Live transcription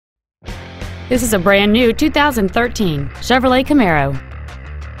This is a brand new 2013 Chevrolet Camaro.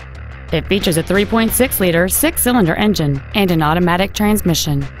 It features a 3.6-liter six-cylinder engine and an automatic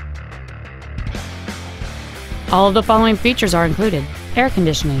transmission. All of the following features are included: air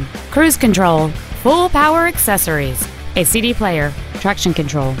conditioning, cruise control, full power accessories, a CD player, traction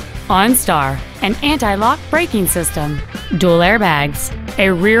control, OnStar, an anti-lock braking system, dual airbags,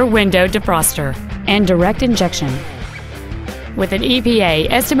 a rear window defroster, and direct injection. With an EPA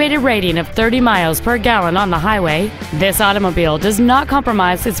estimated rating of 30 miles per gallon on the highway, this automobile does not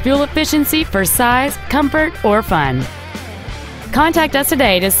compromise its fuel efficiency for size, comfort, or fun. Contact us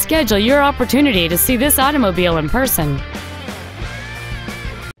today to schedule your opportunity to see this automobile in person.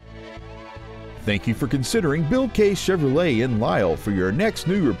 Thank you for considering Bill K. Chevrolet in Lisle for your next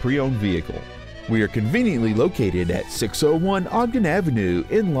new or pre-owned vehicle. We are conveniently located at 601 Ogden Avenue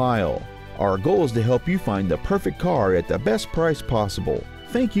in Lisle. Our goal is to help you find the perfect car at the best price possible.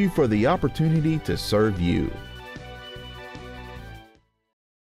 Thank you for the opportunity to serve you.